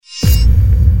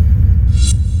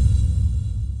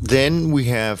Then we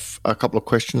have a couple of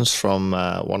questions from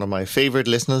one of my favorite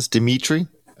listeners, Dimitri,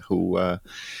 who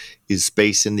is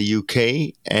based in the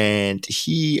UK, and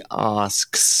he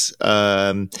asks,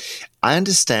 I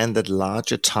understand that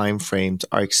larger timeframes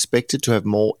are expected to have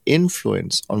more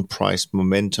influence on price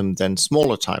momentum than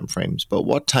smaller timeframes, but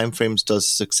what timeframes does a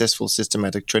successful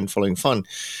systematic trend following fund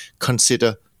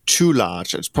consider too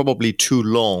large? It's probably too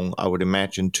long, I would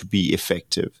imagine, to be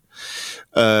effective.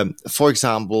 For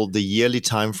example, the yearly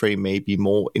time frame may be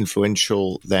more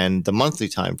influential than the monthly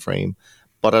time frame,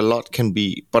 but a lot can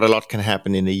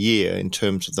happen in a year in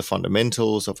terms of the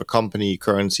fundamentals of a company,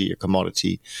 currency, a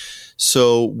commodity.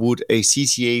 So would a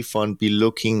CTA fund be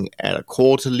looking at a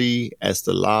quarterly as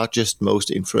the largest,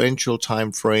 most influential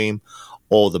time frame,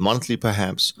 or the monthly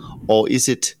perhaps, or is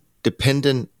it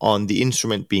dependent on the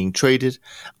instrument being traded?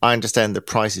 I understand the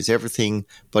price is everything,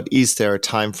 but is there a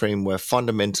time frame where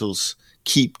fundamentals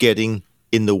keep getting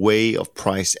in the way of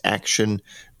price action,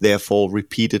 therefore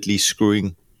repeatedly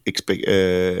screwing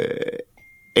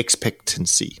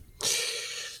expectancy?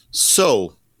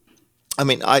 So,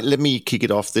 let me kick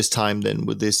it off this time then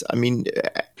with this.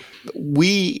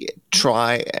 We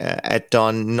try at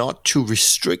Dunn not to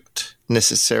restrict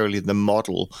necessarily the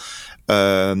model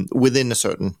within a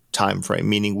certain time frame,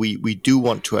 meaning we do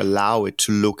want to allow it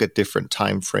to look at different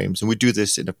time frames, and we do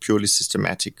this in a purely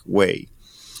systematic way.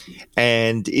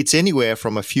 And it's anywhere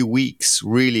from a few weeks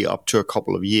really up to a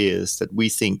couple of years that we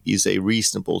think is a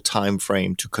reasonable time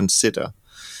frame to consider.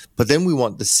 But then we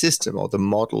want the system or the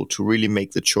model to really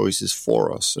make the choices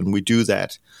for us, and we do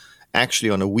that actually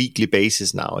on a weekly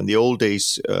basis now. In the old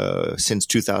days, since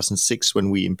 2006, when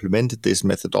we implemented this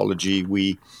methodology,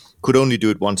 we could only do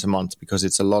it once a month because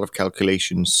it's a lot of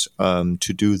calculations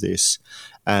to do this.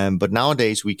 But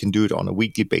nowadays we can do it on a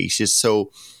weekly basis.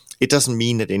 So it doesn't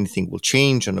mean that anything will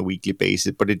change on a weekly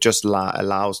basis, but it just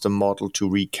allows the model to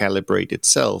recalibrate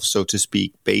itself, so to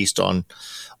speak, based on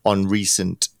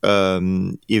recent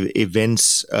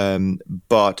events.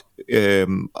 But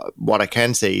what I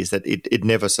can say is that it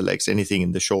never selects anything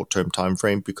in the short-term time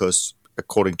frame, because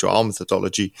according to our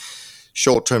methodology,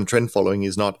 short-term trend following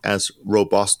is not as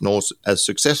robust nor as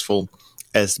successful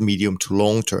as medium to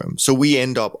long term. So we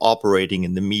end up operating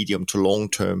in the medium to long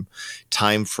term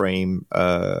time frame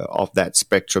of that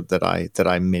spectrum that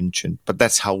I mentioned. But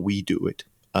that's how we do it.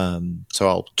 So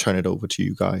I'll turn it over to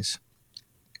you guys.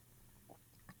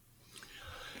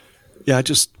 Yeah, I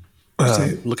just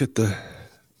look at the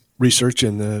research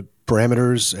and the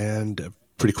parameters, and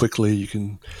pretty quickly you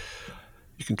can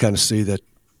kind of see that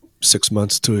 6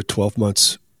 months to 12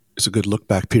 months is a good look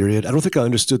back period. I don't think I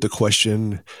understood the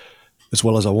question as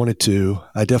well as I wanted to.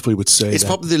 I definitely would say it's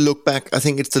probably the look back. I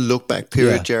think it's the look back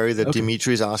period, yeah. Jerry, that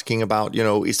Dimitri is asking about.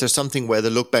 Is there something where the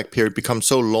look back period becomes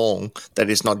so long that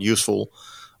it's not useful,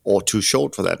 or too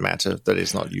short for that matter, that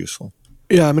it's not useful?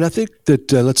 Yeah, I think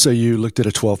that let's say you looked at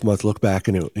a 12-month look back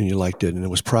and you liked it and it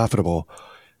was profitable.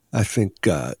 I think,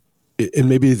 and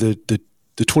maybe the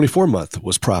 24-month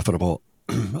was profitable.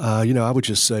 I would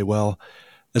just say, well,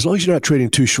 as long as you're not trading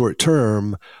too short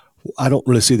term, I don't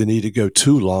really see the need to go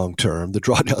too long term. The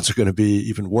drawdowns are going to be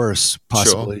even worse,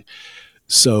 possibly. Sure.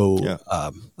 So yeah.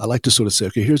 I like to sort of say,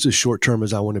 okay, here's as short term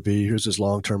as I want to be. Here's as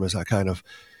long term as I kind of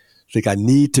think I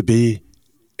need to be.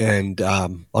 And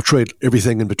I'll trade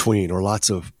everything in between, or lots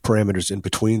of parameters in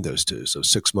between those two. So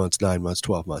 6 months, 9 months,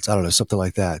 12 months. I don't know, something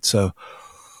like that. So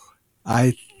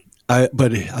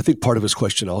but I think part of his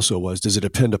question also was, does it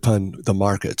depend upon the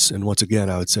markets? And once again,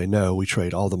 I would say no. We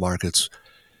trade all the markets,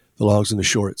 the longs and the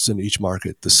shorts in each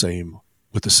market, the same,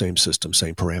 with the same system,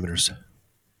 same parameters.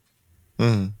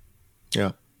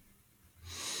 Yeah.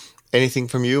 Anything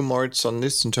from you, Moritz, on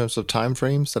this in terms of time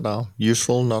frames that are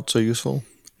useful, not so useful?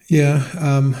 Yeah,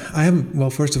 I haven't. Well,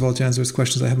 first of all, to answer his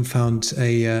questions, I haven't found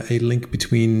a link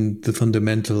between the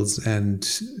fundamentals and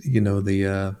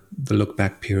the look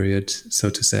back period, so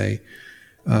to say.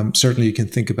 Certainly, you can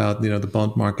think about the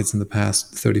bond markets in the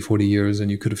past 30, 40 years, and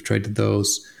you could have traded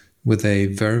those with a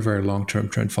very, very long term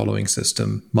trend following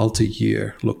system,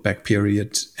 multi-year look back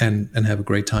period, and have a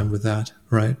great time with that,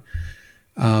 right?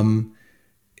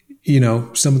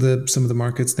 Some of the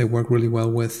markets, they work really well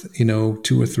with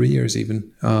 2 or 3 years,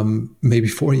 even maybe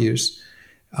 4 years.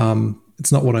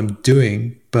 It's not what I'm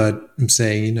doing, but I'm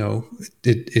saying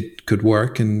it could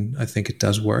work, and I think it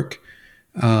does work.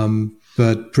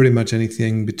 But pretty much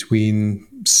anything between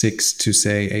 6 to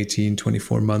say 18,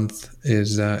 24 months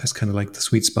is kind of like the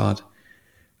sweet spot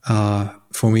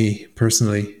for me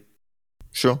personally.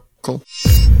 Sure, cool.